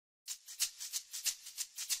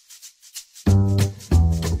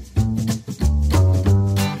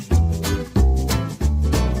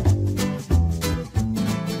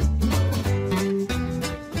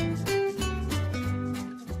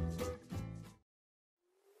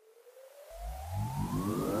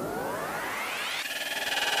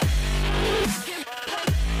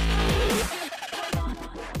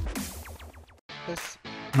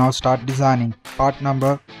Now start designing part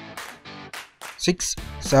number 6,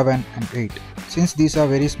 7 and 8. Since these are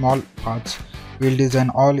very small parts, we will design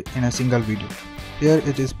all in a single video. Here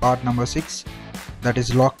it is part number 6, that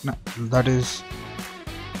is nut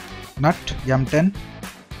M10,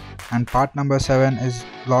 and part number 7 is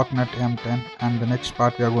lock nut M10, and the next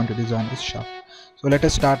part we are going to design is shaft. So let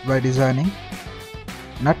us start by designing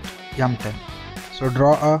nut M10. So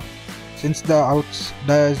since the outs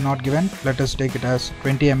dia is not given, let us take it as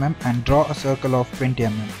 20 mm and draw a circle of 20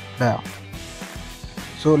 mm dia.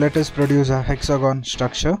 So let us produce a hexagon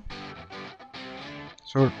structure.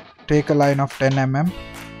 So take a line of 10 mm,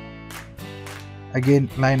 again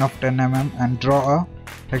line of 10 mm, and draw a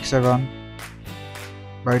hexagon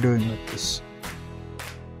by doing like this,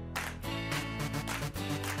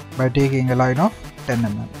 by taking a line of 10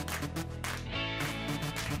 mm.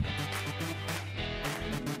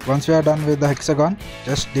 Once we are done with the hexagon,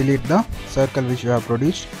 just delete the circle which we have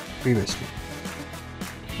produced previously.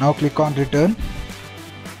 Now click on return,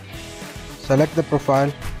 select the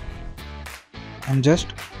profile and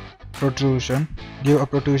just protrusion, give a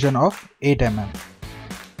protrusion of 8 mm.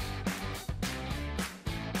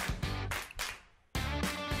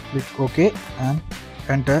 Click OK and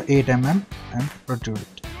enter 8 mm and protrude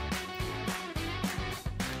it.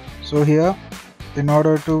 So here, in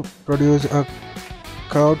order to produce a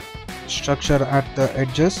curved structure at the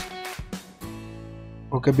edges,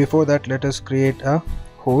 before that let us create a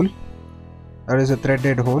hole, that is a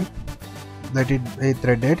threaded hole, let it be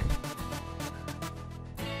threaded,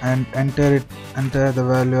 and enter the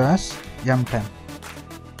value as M10.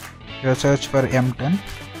 You search for M10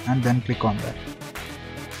 and then click on that,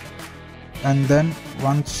 and then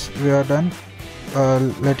once we are done,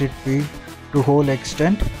 let it be to hole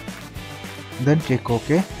extent, then click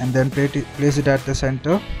OK and then place it at the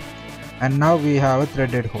center, and now we have a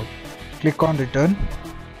threaded hole. Click on return.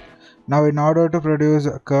 Now in order to produce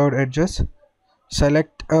curved edges,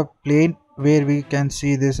 select a plane where we can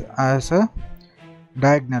see this as a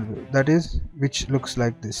diagonal view, that is which looks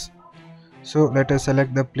like this. So let us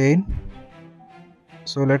select the plane.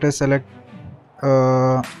 So let us select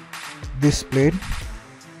this plane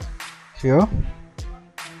here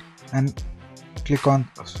and click on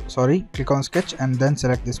sketch and then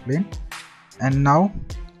select this plane, and now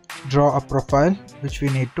draw a profile which we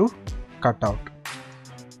need to cut out.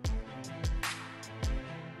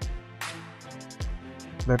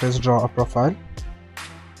 Let us draw a profile.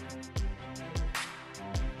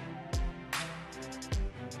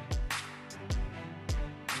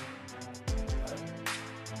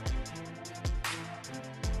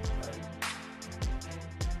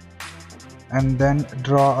 And then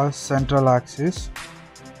draw a central axis.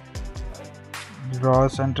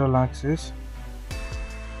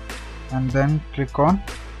 And then click on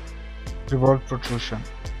revolve protrusion.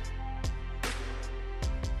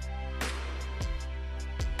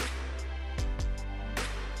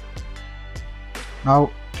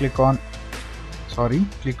 Now click on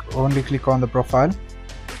the profile.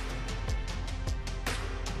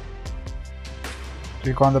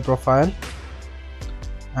 Click on the profile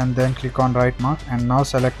and then click on right mark, and now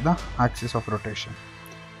select the axis of rotation.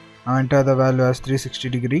 Now enter the value as 360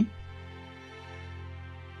 degree.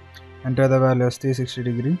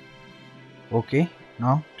 OK.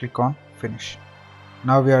 Now click on finish.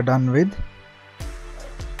 Now we are done with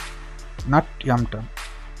nut M10.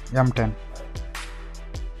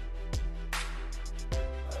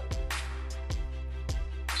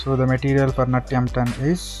 So the material for nut M10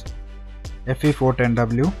 is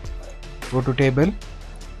Fe410W. Go to table,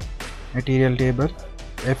 material table,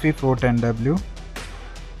 Fe410W,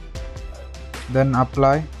 then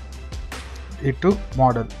apply it to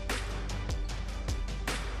model.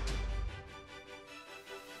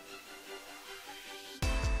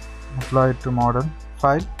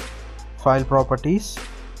 File properties,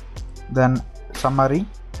 then summary,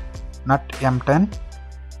 nut M10,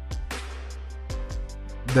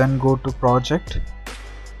 then go to project,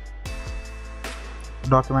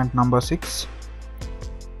 document number 6,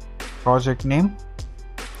 project name,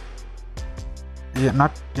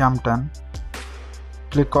 nut M10,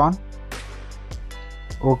 click on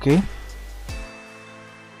OK.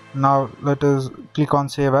 Now let us click on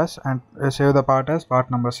save as and save the part as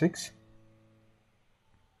part number 6.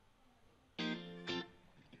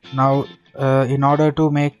 Now in order to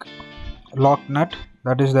make lock nut,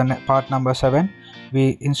 that is the part number 7,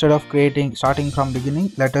 we instead of starting from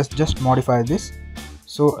beginning, let us just modify this.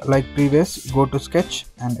 So like previous, go to sketch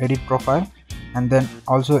and edit profile, and then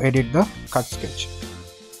also edit the cut sketch.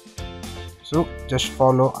 So just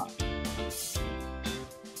follow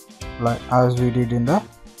like as we did in the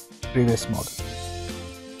previous model.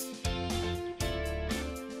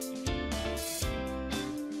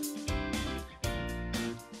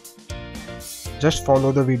 Just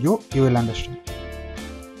follow the video, you will understand.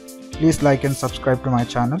 Please like and subscribe to my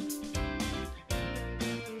channel.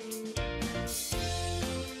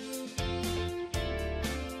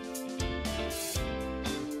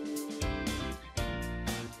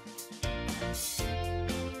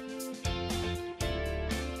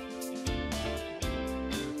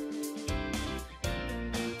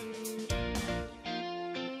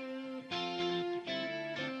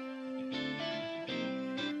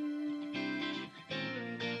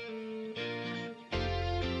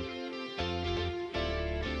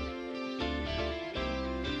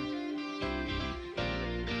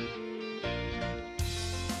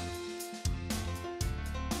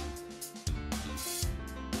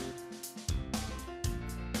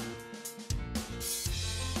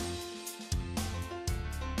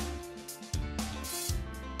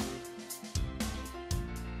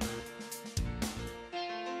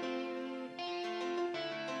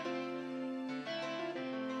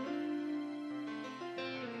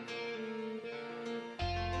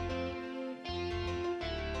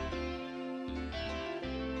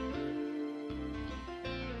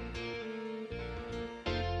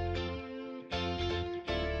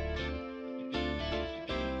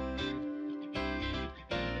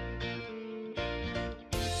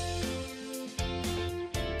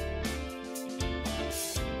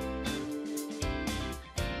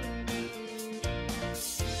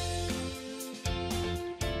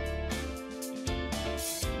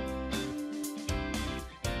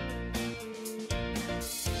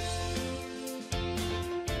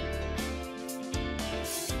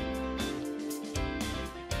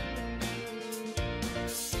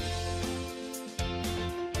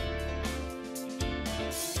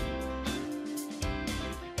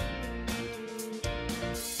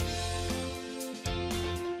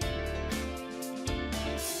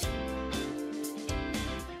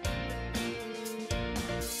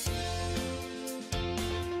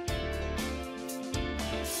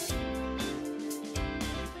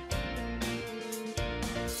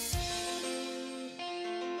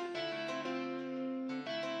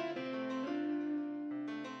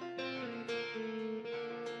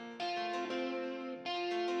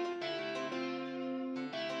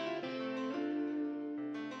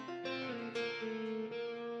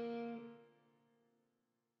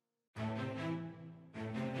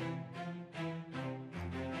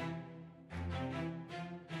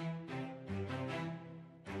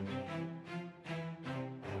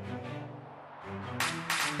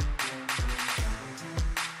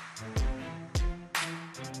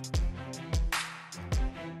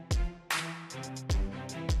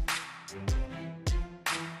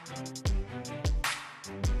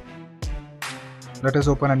 Let us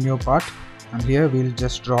open a new part, and here we'll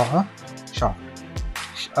just draw a shaft.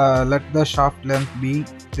 Let the shaft length be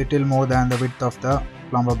little more than the width of the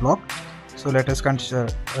plumber block. So let us consider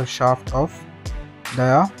a shaft of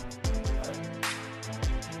dia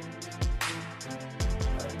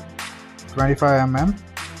 25 mm,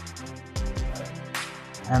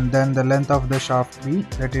 and then the length of the shaft be,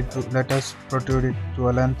 let us protrude it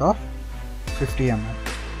to a length of 50 mm.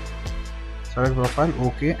 Select profile,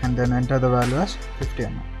 OK, and then enter the value as 50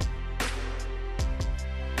 mm.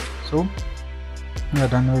 So we are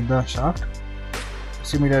done with the shaft.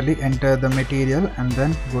 Similarly, enter the material and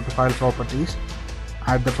then go to file properties,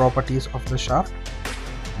 add the properties of the shaft,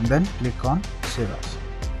 and then click on save as.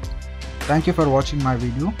 Thank you for watching my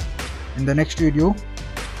video. In the next video,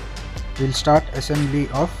 we'll start assembly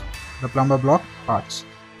of the plumber block parts.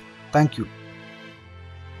 Thank you.